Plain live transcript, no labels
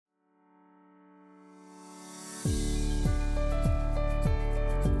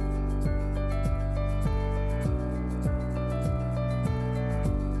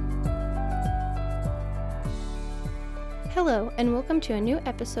Hello, and welcome to a new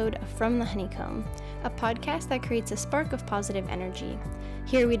episode of From the Honeycomb, a podcast that creates a spark of positive energy.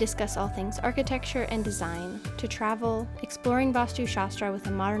 Here we discuss all things architecture and design, to travel, exploring Vastu Shastra with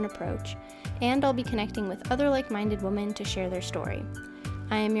a modern approach, and I'll be connecting with other like-minded women to share their story.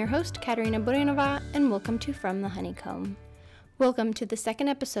 I am your host, Katerina Burenova, and welcome to From the Honeycomb. Welcome to the second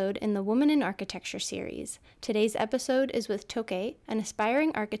episode in the Woman in Architecture series. Today's episode is with Toke, an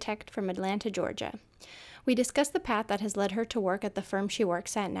aspiring architect from Atlanta, Georgia. We discuss the path that has led her to work at the firm she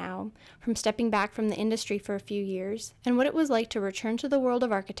works at now, from stepping back from the industry for a few years, and what it was like to return to the world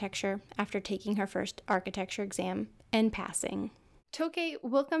of architecture after taking her first architecture exam and passing. Toke,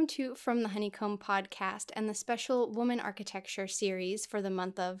 welcome to From the Honeycomb podcast and the special Woman Architecture series for the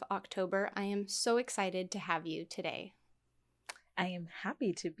month of October. I am so excited to have you today. I am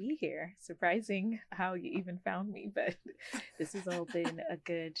happy to be here. Surprising how you even found me, but this has all been a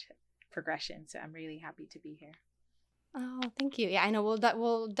good progression, so I'm really happy to be here. Oh, thank you. Yeah, I know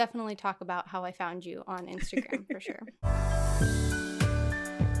we'll definitely talk about how I found you on Instagram for sure.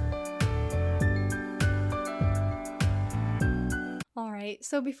 All right,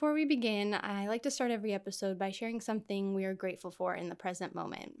 so before we begin, I like to start every episode by sharing something we are grateful for in the present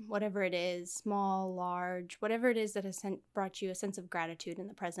moment. Whatever it is, small, large, whatever it is that has brought you a sense of gratitude in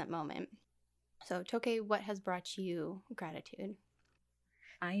the present moment. So, Toke, what has brought you gratitude?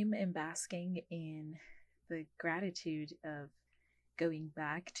 I am basking in the gratitude of going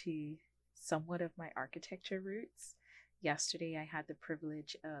back to somewhat of my architecture roots. Yesterday, I had the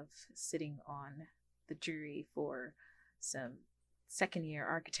privilege of sitting on the jury for some second-year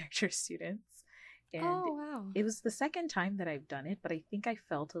architecture students. And wow. It was the second time that I've done it, but I think I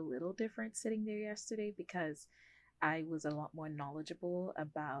felt a little different sitting there yesterday because I was a lot more knowledgeable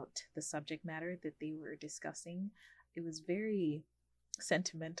about the subject matter that they were discussing. It was very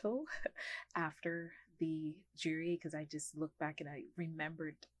sentimental after the jury because I just looked back and I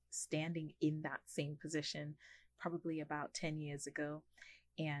remembered standing in that same position probably about 10 years ago,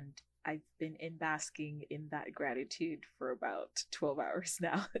 and I've been basking in that gratitude for about 12 hours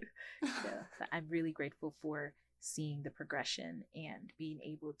now. So I'm really grateful for seeing the progression and being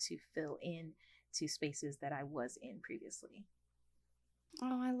able to fill in to spaces that I was in previously.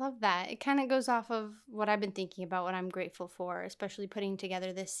 Oh, I love that. It kind of goes off of what I've been thinking about, what I'm grateful for, especially putting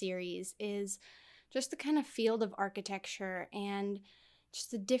together this series, is just the kind of field of architecture and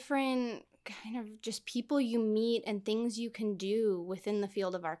just the different kind of just people you meet and things you can do within the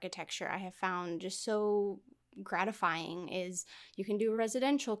field of architecture. I have found just so gratifying is you can do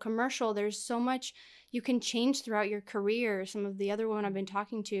residential, commercial. There's so much you can change throughout your career. Some of the other women I've been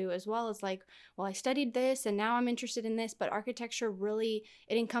talking to as well is like, well, I studied this and now I'm interested in this, but architecture really,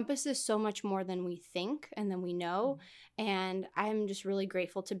 it encompasses so much more than we think and than we know. And I'm just really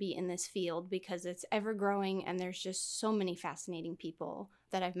grateful to be in this field because it's ever growing and there's just so many fascinating people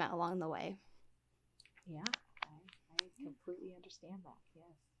that I've met along the way. Yeah, I completely understand that.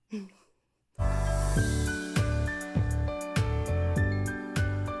 Yes.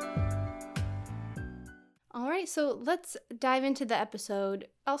 All right, so let's dive into the episode.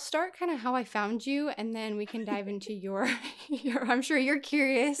 I'll start kind of how I found you, and then we can dive into your I'm sure you're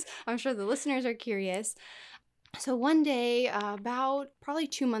curious. I'm sure the listeners are curious. So one day, about probably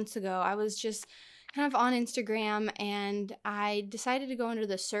 2 months ago, I was just kind of on Instagram, and I decided to go under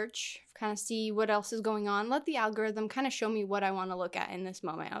the search, kind of see what else is going on, let the algorithm kind of show me what I want to look at in this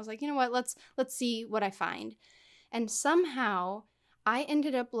moment. I was like, you know what, let's see what I find. And somehow I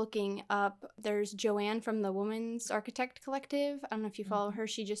ended up looking up, there's Joanne from the Women's Architect Collective. I don't know if you follow her.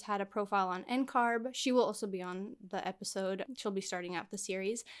 She just had a profile on NCARB. She will also be on the episode. She'll be starting out the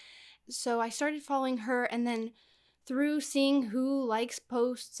series. So I started following her, and then through seeing who likes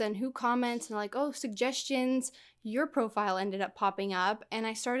posts and who comments and like, oh, suggestions, your profile ended up popping up. And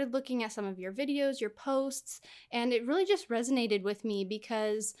I started looking at some of your videos, your posts, and it really just resonated with me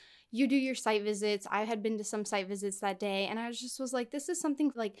because you do your site visits. I had been to some site visits that day, and I was like, this is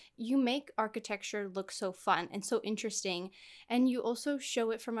something like you make architecture look so fun and so interesting. And you also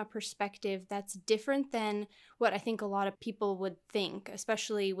show it from a perspective that's different than what I think a lot of people would think,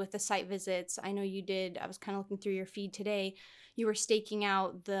 especially with the site visits. I know you did, I was kind of looking through your feed today. You were staking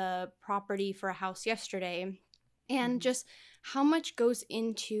out the property for a house yesterday. And just how much goes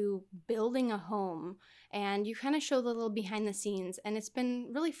into building a home. And you kind of show the little behind the scenes, and it's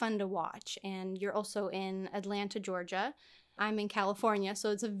been really fun to watch. And you're also in Atlanta, Georgia. I'm in California,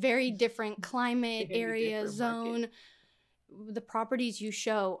 so it's a very different climate, area, zone. The properties you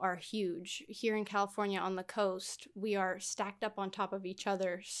show are huge. Here in California on the coast, we are stacked up on top of each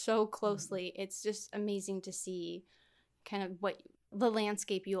other so closely. It's just amazing to see kind of what the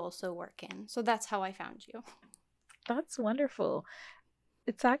landscape you also work in. So that's how I found you. That's wonderful.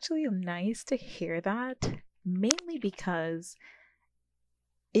 It's actually nice to hear that, mainly because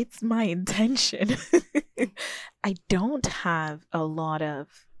it's my intention. I don't have a lot of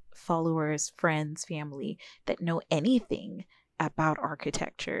followers, friends, family that know anything about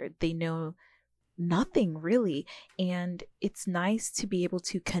architecture. They know nothing really. And it's nice to be able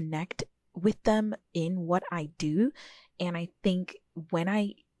to connect with them in what I do. And I think when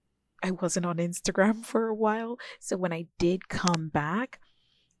I wasn't on Instagram for a while, so when I did come back,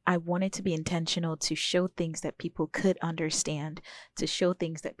 I wanted to be intentional to show things that people could understand, to show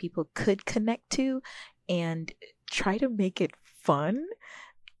things that people could connect to, and try to make it fun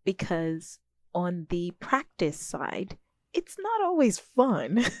because on the practice side, it's not always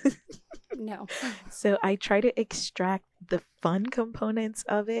fun. No. So I try to extract the fun components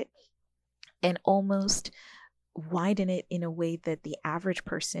of it and almost widen it in a way that the average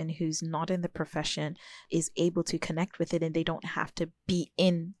person who's not in the profession is able to connect with it, and they don't have to be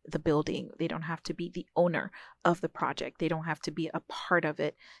in the building. They don't have to be the owner of the project. They don't have to be a part of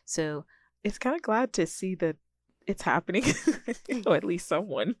it. So it's kind of glad to see that it's happening. Or at least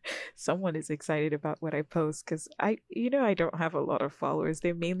someone is excited about what I post, because I don't have a lot of followers.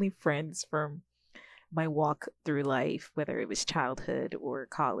 They're mainly friends from my walk through life, whether it was childhood or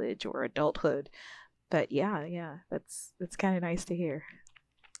college or adulthood. But yeah, that's kind of nice to hear.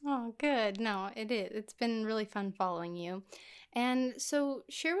 Oh, good. No, it is. It's been really fun following you. And so,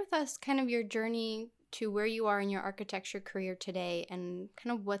 share with us kind of your journey to where you are in your architecture career today and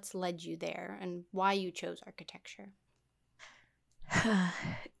kind of what's led you there and why you chose architecture.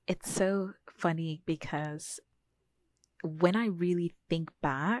 It's so funny because when I really think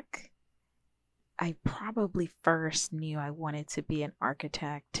back, I probably first knew I wanted to be an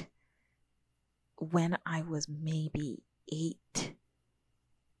architect when I was maybe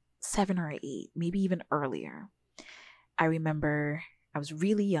 7 or 8, maybe even earlier. I remember I was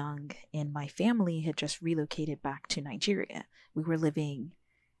really young and my family had just relocated back to Nigeria. We were living,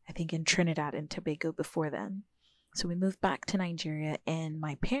 I think, in Trinidad and Tobago before then. So we moved back to Nigeria and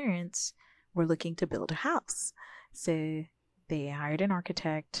my parents were looking to build a house. So they hired an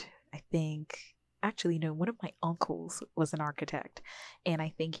architect. I think, actually, no, one of my uncles was an architect. And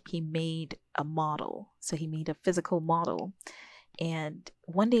I think he made a model. So he made a physical model. And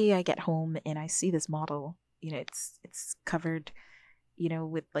one day I get home and I see this model. It's covered,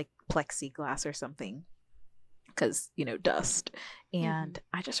 with like plexiglass or something, because dust. Mm-hmm. And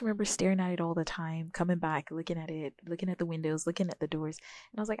I just remember staring at it all the time, coming back, looking at it, looking at the windows, looking at the doors,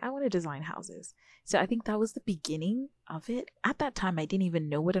 and I was like, I want to design houses. So I think that was the beginning of it. At that time I didn't even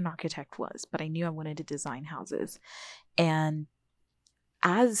know what an architect was, but I knew I wanted to design houses. And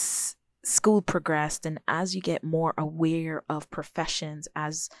as school progressed and as you get more aware of professions,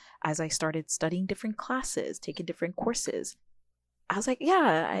 as I started studying different classes, taking different courses, I was like,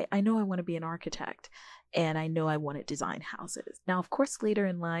 yeah, I know I want to be an architect, and I know I want to design houses. Now, of course, later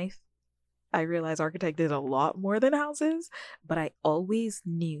in life, I realized architect did a lot more than houses, but I always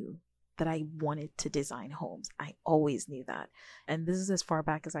knew that I wanted to design homes. I always knew that. And this is as far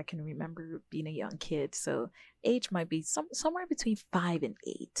back as I can remember being a young kid. So age might be somewhere between 5 and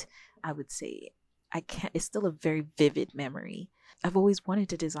 8, I would say. I can't, it's still a very vivid memory. I've always wanted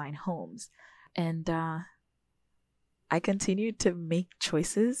to design homes. And I continued to make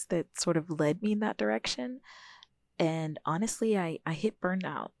choices that sort of led me in that direction. And honestly, I hit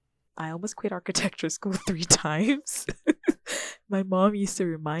burnout. I almost quit architecture school 3 times. My mom used to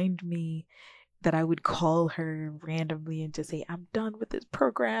remind me that I would call her randomly and just say, I'm done with this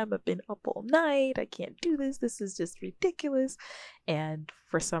program. I've been up all night. I can't do this. This is just ridiculous. And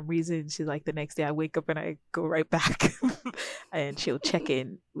for some reason, she's like, the next day I wake up and I go right back. And she'll check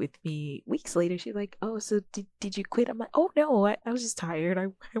in with me weeks later. She's like, oh, so did you quit? I'm like, oh, no, I was just tired. I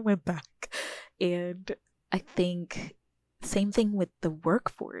went back. And I think same thing with the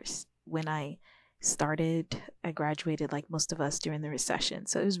workforce. When I graduated like most of us during the recession.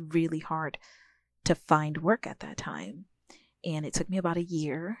 So it was really hard to find work at that time. And it took me about a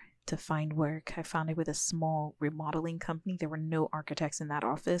year to find work. I found it with a small remodeling company. There were no architects in that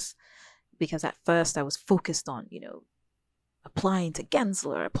office because at first I was focused on, applying to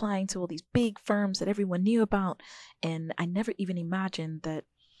Gensler, applying to all these big firms that everyone knew about. And I never even imagined that,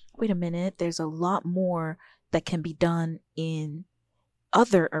 wait a minute, there's a lot more that can be done in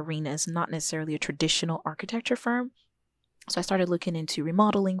other arenas, not necessarily a traditional architecture firm. So I started looking into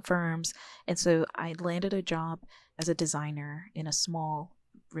remodeling firms. And so I landed a job as a designer in a small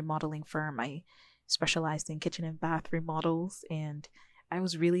remodeling firm. I specialized in kitchen and bath remodels, and I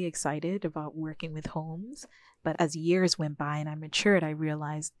was really excited about working with homes. But as years went by and I matured, I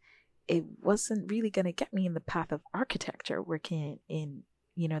realized it wasn't really going to get me in the path of architecture, working in,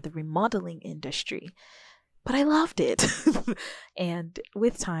 the remodeling industry. But I loved it. And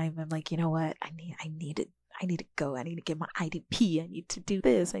with time, I'm like, you know what? I need to go. I need to get my IDP. I need to do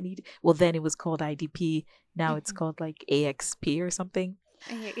this. Well, then it was called IDP. Now it's called like AXP or something.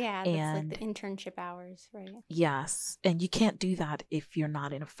 Yeah, that's like the And internship hours, right? yes, and you can't do that if you're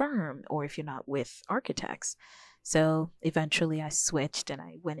not in a firm or if you're not with architects. So eventually I switched and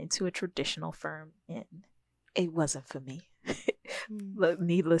I went into a traditional firm, and it wasn't for me.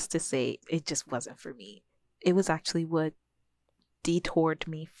 Needless to say, it just wasn't for me. It was actually what detoured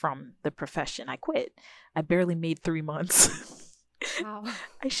me from the profession. I quit. I barely made 3 months. Wow.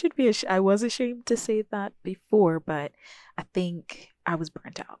 I was ashamed to say that before, but I think I was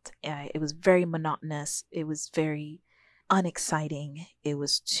burnt out. It was very monotonous. It was very unexciting. It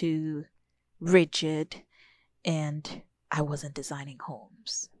was too rigid, and I wasn't designing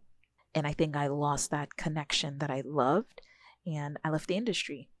homes. And I think I lost that connection that I loved, and I left the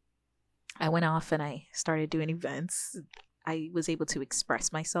industry. I went off and I started doing events. I was able to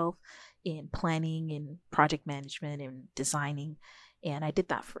express myself in planning and project management and designing. And I did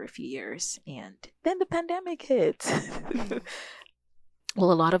that for a few years. And then the pandemic hit.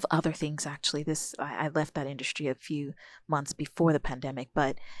 Well, a lot of other things actually. I left that industry a few months before the pandemic,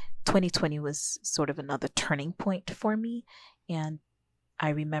 but 2020 was sort of another turning point for me. And I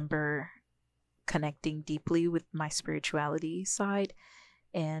remember connecting deeply with my spirituality side,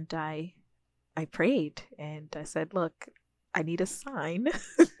 and I prayed and I said, look, I need a sign.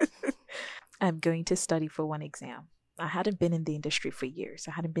 I'm going to study for one exam. I hadn't been in the industry for years.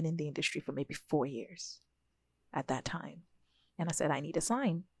 I hadn't been in the industry for maybe 4 years at that time. And I said, I need a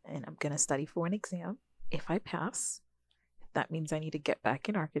sign, and I'm going to study for an exam. If I pass, that means I need to get back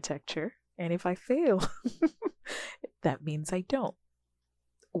in architecture. And if I fail, that means I don't.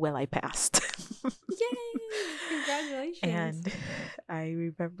 Well, I passed. Yay! Congratulations. And I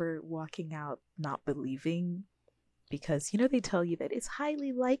remember walking out not believing, because they tell you that it's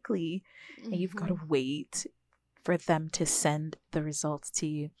highly likely, and you've got to wait for them to send the results to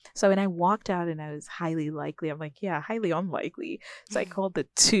you. So when I walked out and I was highly likely, I'm like, yeah, highly unlikely. So I called the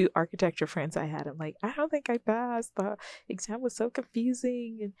 2 architecture friends I had. I'm like, I don't think I passed. The exam was so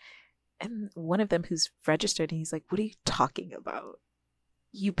confusing. And one of them, who's registered, and he's like, what are you talking about?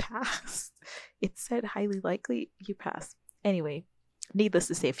 You passed. It said highly likely. You passed. Anyway, needless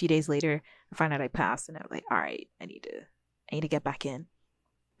to say, a few days later, I find out I passed, and I'm like, all right, I need to get back in.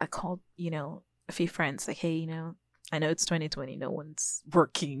 I called, a few friends, like, hey, I know it's 2020, no one's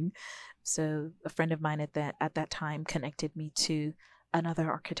working. So a friend of mine at that time connected me to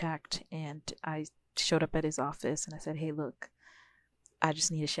another architect, and I showed up at his office and I said, hey, look, I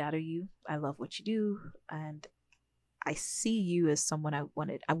just need to shadow you. I love what you do, and I see you as someone I want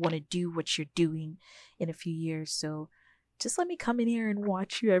to do what you're doing in a few years. So just let me come in here and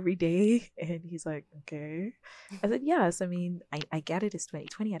watch you every day. And he's like, okay. I said, yes. I mean, I get it. It's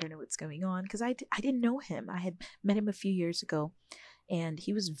 2020. I don't know what's going on, because I didn't know him. I had met him a few years ago, and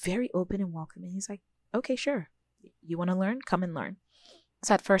he was very open and welcoming. He's like, okay, sure. You want to learn? Come and learn.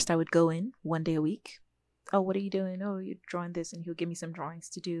 So at first I would go in 1 day a week. Oh, what are you doing? Oh, you're drawing this. And he'll give me some drawings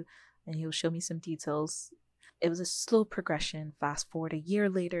to do, and he'll show me some details. It was a slow progression. Fast forward a year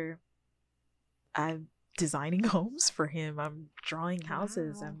later, I'm designing homes for him. I'm drawing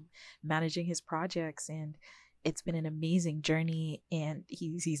houses. Wow. I'm managing his projects, and it's been an amazing journey. And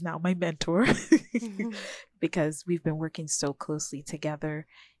he's now my mentor because we've been working so closely together.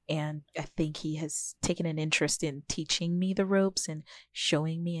 And I think he has taken an interest in teaching me the ropes and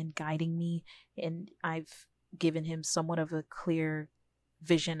showing me and guiding me. And I've given him somewhat of a clear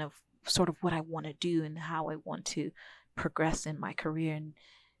vision of sort of what I want to do and how I want to progress in my career. And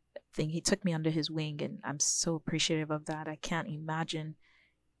I think he took me under his wing, and I'm so appreciative of that. I can't imagine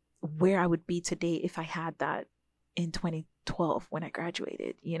where I would be today if I had that in 2012 when I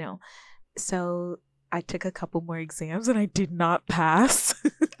graduated, So I took a couple more exams and I did not pass.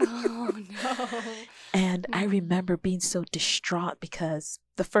 Oh, no. And I remember being so distraught because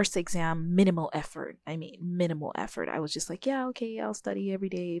the first exam, minimal effort. I was just like, yeah, okay, I'll study every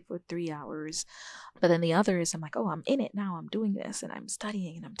day for 3 hours. But then the others, I'm like, oh, I'm in it now. I'm doing this and I'm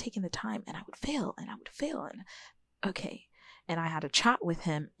studying and I'm taking the time, and I would fail and I would fail. And okay. And I had a chat with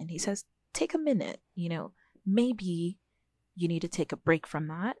him, and he says, take a minute, maybe you need to take a break from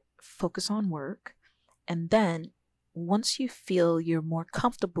that, focus on work. And then once you feel you're more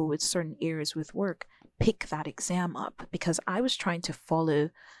comfortable with certain areas with work, pick that exam up, because I was trying to follow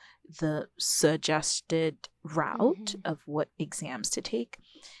the suggested route of what exams to take.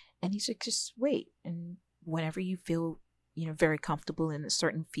 And he's like, just wait. And whenever you feel, very comfortable in a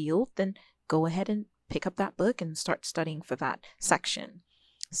certain field, then go ahead and pick up that book and start studying for that section.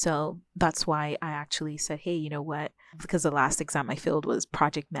 So that's why I actually said, hey, you know what? Because the last exam I failed was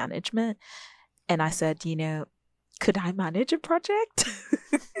project management. And I said, could I manage a project?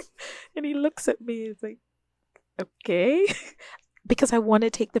 And he looks at me, he's like, okay. Because I want to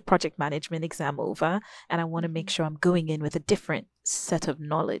take the project management exam over, and I want to make sure I'm going in with a different set of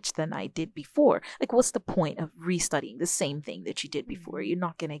knowledge than I did before. Like, what's the point of restudying the same thing that you did before? You're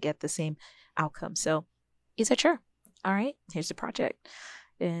not going to get the same outcome. So he said, sure. All right, here's the project.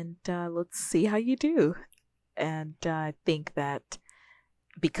 And let's see how you do. And I think that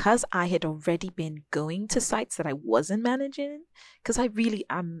because I had already been going to sites that I wasn't managing, because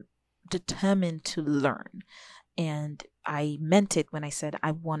I'm determined to learn. And I meant it when I said,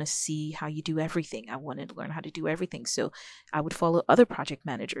 I want to see how you do everything. I wanted to learn how to do everything. So I would follow other project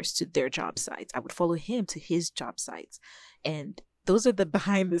managers to their job sites. I would follow him to his job sites. And those are the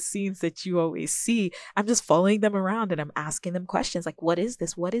behind the scenes that you always see. I'm just following them around and I'm asking them questions like, what is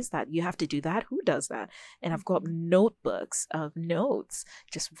this? What is that? You have to do that? Who does that? And I've got notebooks of notes,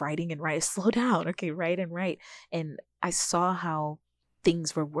 just writing and writing. Slow down. Okay, write and write. And I saw how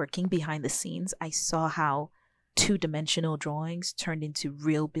things were working behind the scenes. I saw how two-dimensional drawings turned into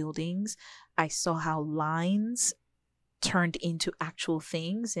real buildings. I saw how lines turned into actual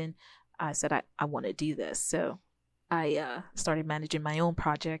things. And I said, I want to do this. So I started managing my own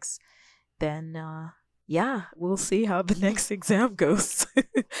projects. Then, we'll see how the next exam goes.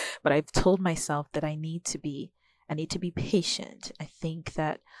 But I've told myself that I need to be patient. I think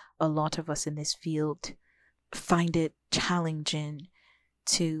that a lot of us in this field find it challenging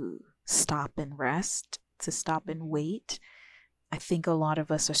to stop and rest, to stop and wait. I think a lot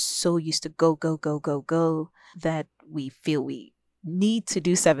of us are so used to go, go, go, go, go that we feel we need to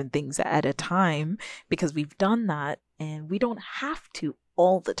do 7 things at a time because we've done that and we don't have to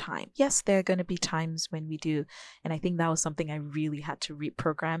all the time. Yes, there are going to be times when we do. And I think that was something I really had to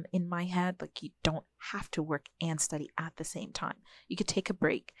reprogram in my head. Like, you don't have to work and study at the same time. You could take a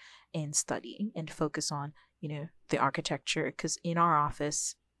break in studying and focus on, the architecture, because in our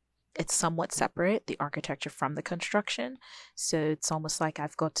office, it's somewhat separate, the architecture from the construction. So it's almost like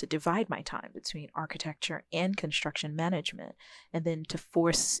I've got to divide my time between architecture and construction management. And then to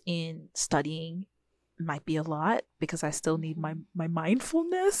force in studying might be a lot because I still need my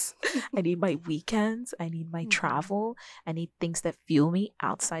mindfulness. I need my weekends. I need my travel. I need things that fuel me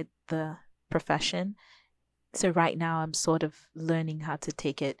outside the profession. So right now I'm sort of learning how to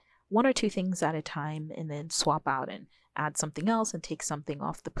take it 1 or 2 things at a time and then swap out and add something else and take something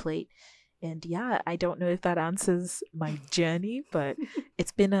off the plate. And I don't know if that answers my journey, but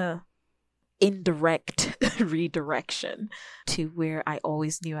it's been a indirect redirection to where I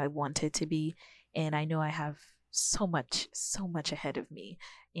always knew I wanted to be. And I know I have so much ahead of me.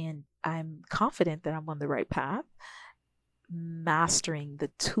 And I'm confident that I'm on the right path, mastering the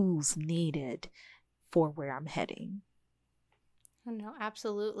tools needed for where I'm heading. Oh, no,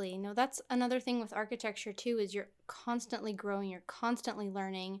 absolutely. No, that's another thing with architecture too, is you're constantly growing, you're constantly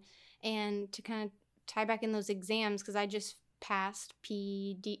learning. And to kind of tie back in those exams, because I just passed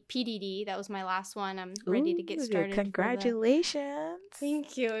PDD. That was my last one. I'm ready to get started. Congratulations.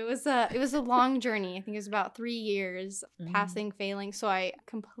 Thank you. It was a long journey. I think it was about 3 years, passing, failing. So I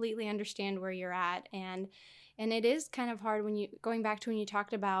completely understand where you're at. And it is kind of hard when going back to when you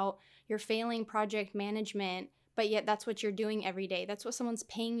talked about your failing project management, but yet that's what you're doing every day. That's what someone's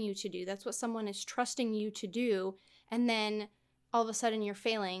paying you to do. That's what someone is trusting you to do. And then all of a sudden you're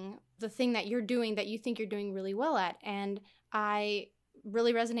failing the thing that you're doing that you think you're doing really well at. And I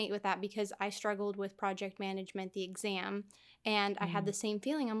really resonate with that because I struggled with project management, the exam, and I had the same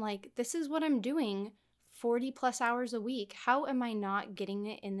feeling. I'm like, this is what I'm doing 40 plus hours a week. How am I not getting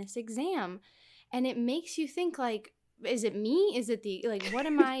it in this exam? And it makes you think, like, is it me? Is it what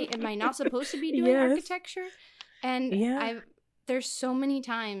am I not supposed to be doing architecture? And there's so many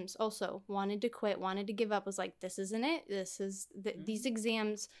times also wanted to quit, wanted to give up, was like, this isn't it. These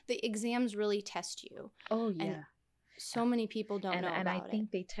exams, the exams really test you. Oh, yeah. And so many people don't know about it. And I think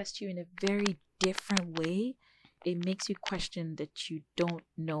they test you in a very different way. It makes you question that you don't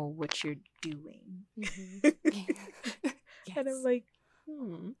know what you're doing. Yes. And I'm like,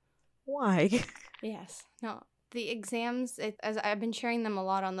 why? Yes. No. The exams, as I've been sharing them a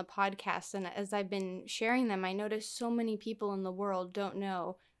lot on the podcast, and as I've been sharing them, I notice so many people in the world don't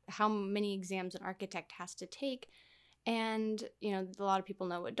know how many exams an architect has to take. And, a lot of people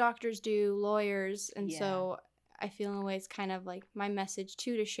know what doctors do, lawyers. And so I feel in a way it's kind of like my message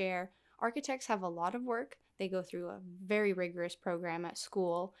too to share. Architects have a lot of work. They go through a very rigorous program at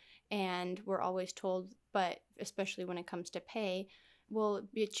school. And we're always told, but especially when it comes to pay, well,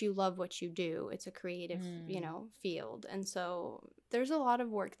 but you love what you do. It's a creative, field. And so there's a lot of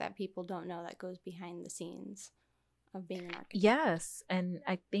work that people don't know that goes behind the scenes of being an architect. Yes. And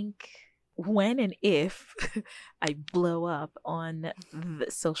I think when and if I blow up on the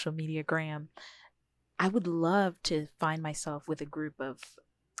social media gram, I would love to find myself with a group of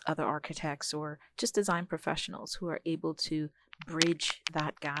other architects or just design professionals who are able to bridge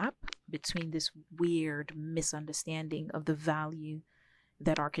that gap between this weird misunderstanding of the value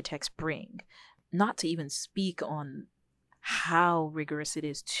that architects bring. Not to even speak on how rigorous it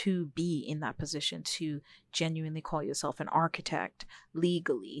is to be in that position, to genuinely call yourself an architect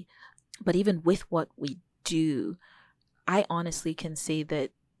legally. But even with what we do, I honestly can say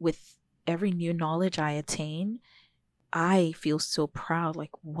that with every new knowledge I attain, I feel so proud,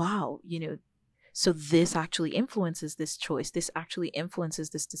 like, wow, so this actually influences this choice. This actually influences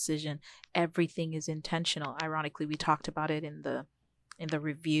this decision. Everything is intentional. Ironically, we talked about it in the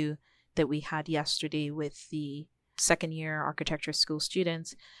review that we had yesterday with the second year architecture school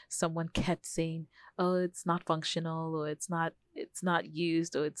students. Someone kept saying, oh, it's not functional, or it's not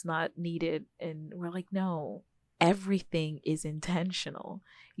used, or it's not needed. And we're like, no, everything is intentional.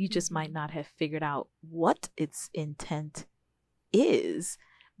 You just might not have figured out what its intent is,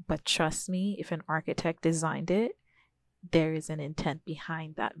 but trust me, if an architect designed it, there is an intent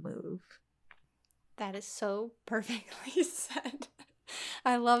behind that move. That is so perfectly said.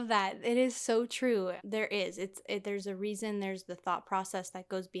 I love that. It is so true. There is. There's a reason, there's the thought process that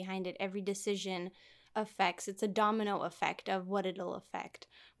goes behind it. Every decision affects, it's a domino effect of what it'll affect,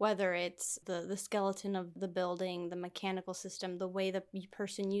 whether it's the skeleton of the building, the mechanical system, the way the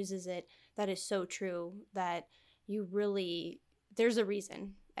person uses it. That is so true, that you really, there's a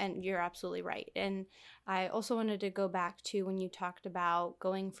reason, and you're absolutely right. And I also wanted to go back to when you talked about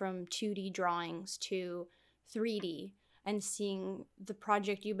going from 2D drawings to 3D and seeing the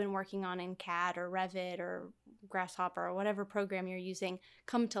project you've been working on in CAD or Revit or Grasshopper or whatever program you're using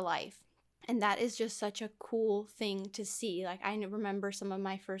come to life. And that is just such a cool thing to see. Like, I remember some of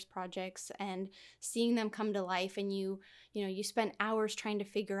my first projects and seeing them come to life, and you spent hours trying to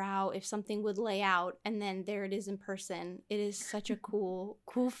figure out if something would lay out, and then there it is in person. It is such a cool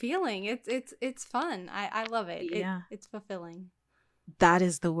feeling. It's fun. I love it. Yeah. It's fulfilling. That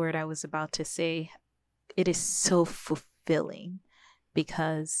is the word I was about to say. It is so fulfilling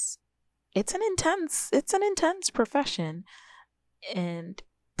because it's an intense profession and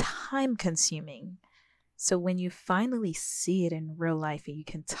time consuming. So when you finally see it in real life and you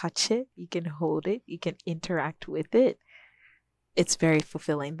can touch it, you can hold it, you can interact with it, it's very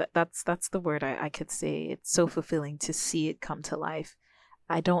fulfilling. That's the word I could say. It's so fulfilling to see it come to life.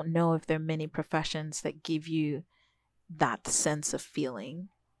 I don't know if there are many professions that give you that sense of feeling.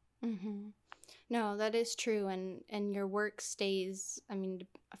 Mm-hmm. No, that is true, and your work stays. I mean,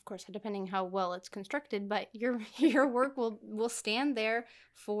 of course, depending how well it's constructed, but your work will stand there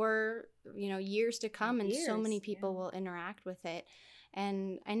for years to come, and so many people will interact with it.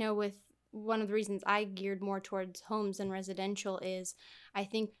 And I know with one of the reasons I geared more towards homes and residential is I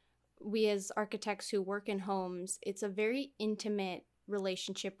think we as architects who work in homes, it's a very intimate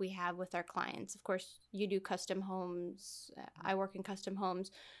relationship we have with our clients. Of course, you do custom homes. I work in custom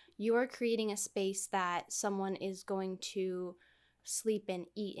homes. You are creating a space that someone is going to sleep in,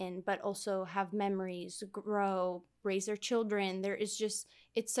 eat in, but also have memories, grow, raise their children.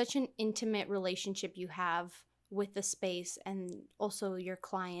 It's such an intimate relationship you have with the space and also your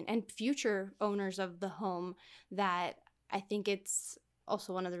client and future owners of the home, that I think it's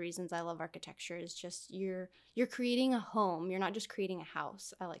also one of the reasons I love architecture is just you're creating a home. You're not just creating a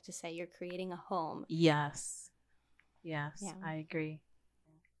house. I like to say you're creating a home. Yes, Yeah. I agree.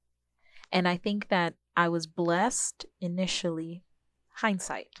 And I think that I was blessed initially,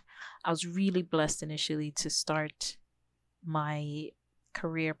 hindsight, I was really blessed initially to start my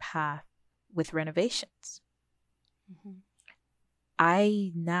career path with renovations. Mm-hmm.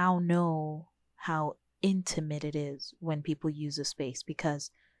 I now know how intimate it is when people use a space,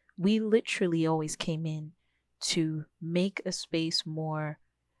 because we literally always came in to make a space more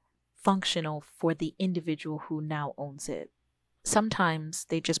functional for the individual who now owns it. Sometimes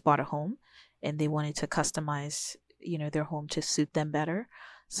they just bought a home and they wanted to customize, their home to suit them better.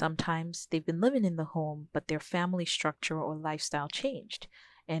 Sometimes they've been living in the home, but their family structure or lifestyle changed,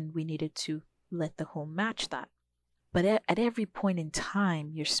 and we needed to let the home match that. But at every point in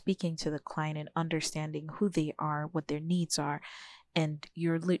time, you're speaking to the client and understanding who they are, what their needs are, and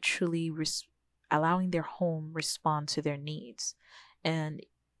you're literally allowing their home respond to their needs. And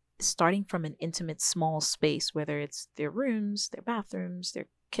starting from an intimate small space, whether it's their rooms, their bathrooms, their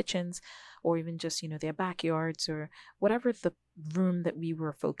kitchens, or even just, their backyards, or whatever the room that we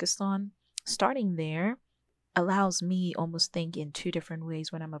were focused on. Starting there allows me almost think in two different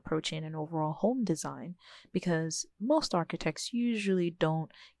ways when I'm approaching an overall home design, because most architects usually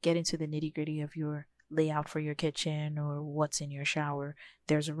don't get into the nitty-gritty of your layout for your kitchen or what's in your shower.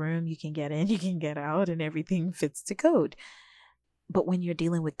 There's a room, you can get in, you can get out, and everything fits to code. But when you're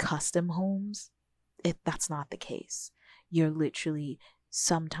dealing with custom homes, that's not the case. You're literally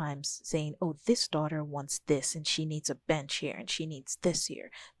sometimes saying, oh, this daughter wants this and she needs a bench here and she needs this here.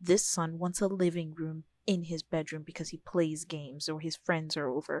 This son wants a living room in his bedroom because he plays games or his friends are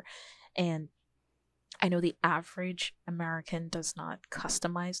over. And I know the average American does not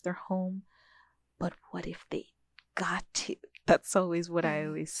customize their home, but what if they got to? That's always what I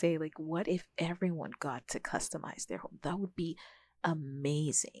always say. Like, what if everyone got to customize their home? That would be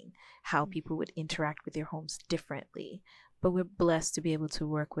amazing, how people would interact with their homes differently. But we're blessed to be able to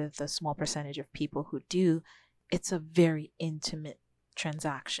work with a small percentage of people who do. It's a very intimate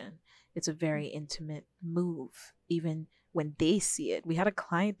transaction. It's a very intimate move, even when they see it. We had a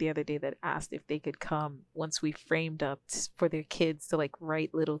client the other day that asked if they could come once we framed up for their kids to like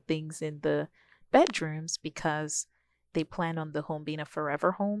write little things in the bedrooms, because they plan on the home being a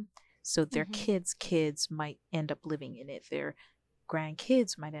forever home. So their kids might end up living in it. Their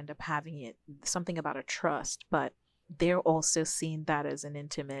grandkids might end up having it. Something about a trust, but they're also seeing that as an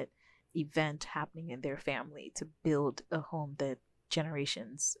intimate event happening in their family to build a home that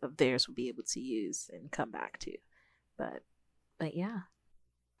generations of theirs will be able to use and come back to. But yeah.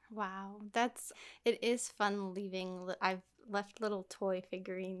 Wow, it is fun leaving. I've left little toy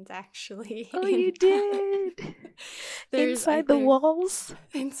figurines actually. Oh, you did? Inside the walls?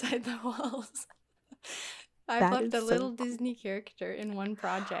 Inside the walls. I've left a little Disney character in one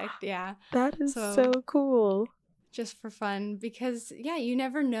project. Yeah. That is so cool. Just for fun, because you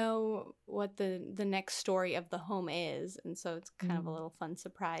never know what the next story of the home is, and so it's kind of a little fun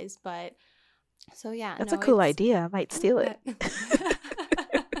surprise. But so that's a cool idea. I might steal it.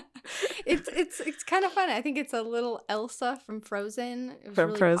 It's kind of fun. I think it's a little Elsa from Frozen. It was from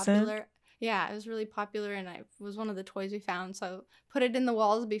really Frozen? Popular. Yeah, it was really popular, and it was one of the toys we found. So I put it in the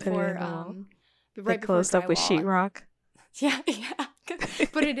walls before right before closed up with sheetrock. Yeah.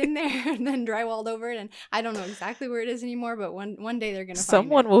 Put it in there and then drywalled over it, and I don't know exactly where it is anymore, but one day they're gonna find it.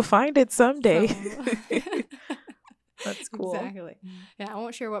 Someone will find it someday. That's cool. Exactly. Yeah, I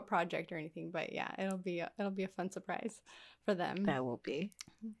won't share what project or anything, but yeah, it'll be a fun surprise for them. That will be.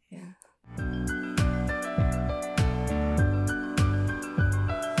 Yeah.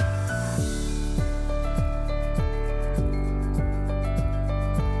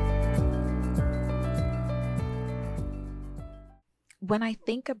 When I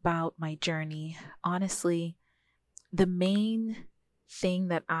think about my journey, honestly, the main thing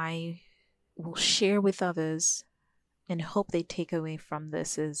that I will share with others and hope they take away from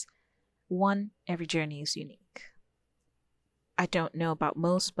this is, one, every journey is unique. I don't know about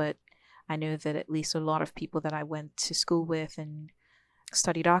most, but I know that at least a lot of people that I went to school with and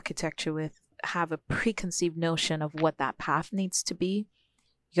studied architecture with have a preconceived notion of what that path needs to be.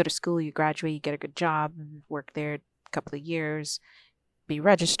 You go to school, you graduate, you get a good job, and work there a couple of years, be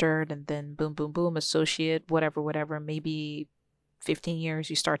registered, and then boom, boom, boom, associate, whatever, maybe 15 years,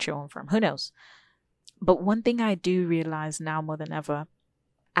 you start your own firm. Who knows? But one thing I do realize now more than ever,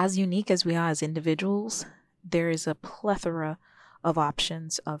 as unique as we are as individuals, there is a plethora of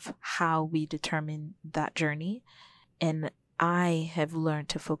options of how we determine that journey. And I have learned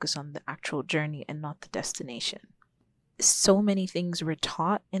to focus on the actual journey and not the destination. So many things we're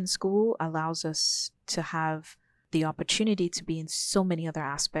taught in school allows us to have the opportunity to be in so many other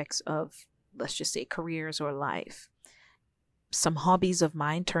aspects of, let's just say, careers or life. Some hobbies of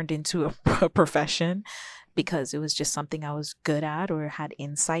mine turned into a profession because it was just something I was good at or had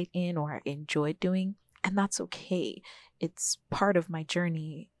insight in or enjoyed doing. And that's okay. It's part of my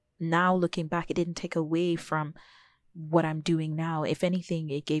journey. Now looking back, it didn't take away from what I'm doing now. If anything,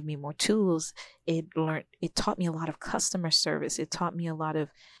 it gave me more tools. It taught me a lot of customer service. It taught me a lot of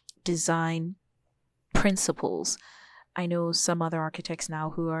design principles. I know some other architects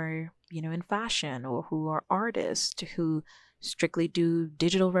now who are, in fashion, or who are artists who strictly do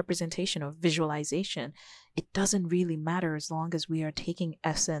digital representation or visualization. It doesn't really matter as long as we are taking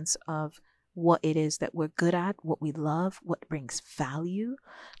essence of what it is that we're good at, what we love, what brings value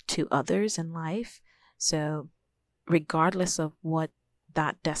to others in life. So regardless of what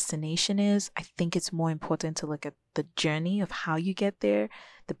that destination is, I think it's more important to look at the journey of how you get there,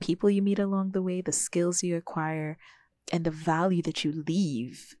 the people you meet along the way, the skills you acquire, and the value that you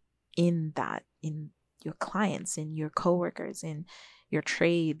leave in that, in your clients, in your coworkers, in your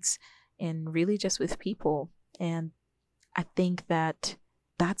trades, and really just with people. And I think that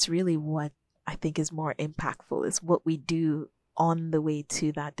that's really what I think is more impactful, is what we do on the way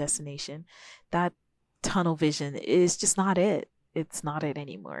to that destination. That tunnel vision is just not it. It's not it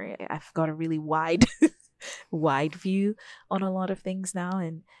anymore. I've got a really wide wide view on a lot of things now,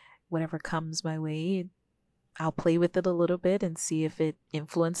 and whatever comes my way, I'll play with it a little bit and see if it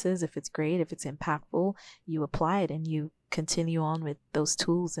influences, if it's great, if it's impactful. You apply it and you continue on with those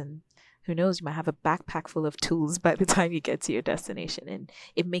tools, and who knows, you might have a backpack full of tools by the time you get to your destination. And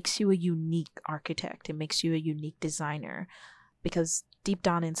it makes you a unique architect. It makes you a unique designer, because deep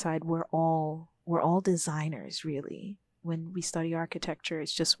down inside, we're all designers, really. When we study architecture,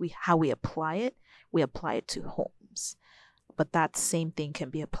 it's just how we apply it. We apply it to homes, but that same thing can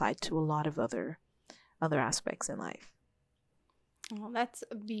be applied to a lot of other aspects in life. Oh, that's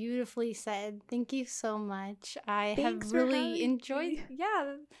beautifully said. Thank you so much. I Thanks have for really having enjoyed, me.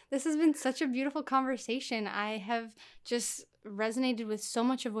 yeah, this has been such a beautiful conversation. I have just resonated with so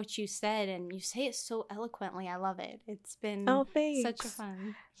much of what you said, and you say it so eloquently. I love it. It's been such a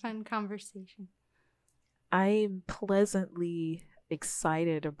Thanks. fun conversation. I'm pleasantly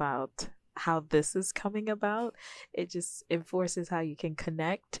excited about how this is coming about. It just enforces how you can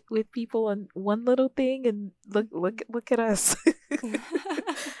connect with people on one little thing, and look at us.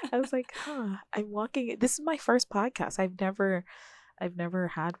 I was like, I'm walking. This is my first podcast. I've never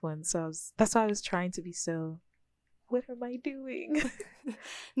had one, so that's why I was trying to be so. What am I doing?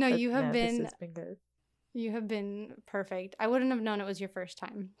 No, But you have this been has been good. you have been perfect. I wouldn't have known it was your first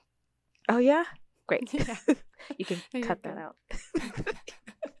time. Oh yeah, great. Yeah. You can You're cut that good. out.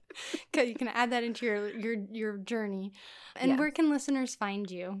 Okay, you can add that into your journey. And Yes. where can listeners find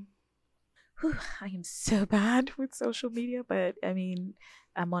you? Whew, I am so bad with social media, but I mean,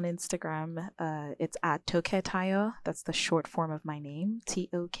 I'm on Instagram. It's at Toketayo. That's the short form of my name,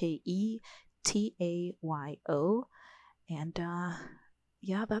 Toketayo. And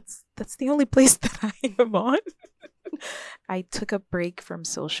yeah, that's the only place that I am on. I took a break from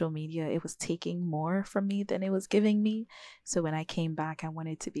social media. It was taking more from me than it was giving me. So when I came back, I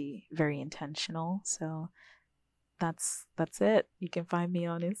wanted to be very intentional. So that's it. You can find me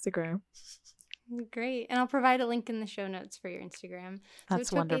on Instagram. Great. And I'll provide a link in the show notes for your Instagram. So That's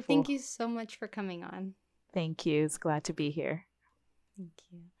it's okay. wonderful. Thank you so much for coming on. Thank you. It's glad to be here. Thank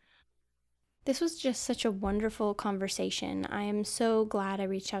you. This was just such a wonderful conversation. I am so glad I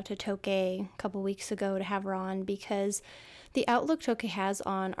reached out to Toke a couple weeks ago to have her on, because the outlook Toke has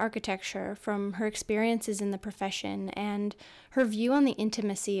on architecture from her experiences in the profession and her view on the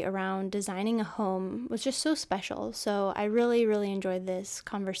intimacy around designing a home was just so special. So I really, really enjoyed this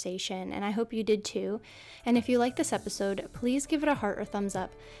conversation, and I hope you did too. And if you like this episode, please give it a heart or thumbs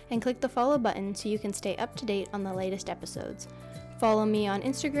up and click the follow button so you can stay up to date on the latest episodes. Follow me on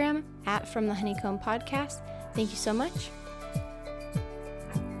Instagram @FromTheHoneycomb Podcast. Thank you so much,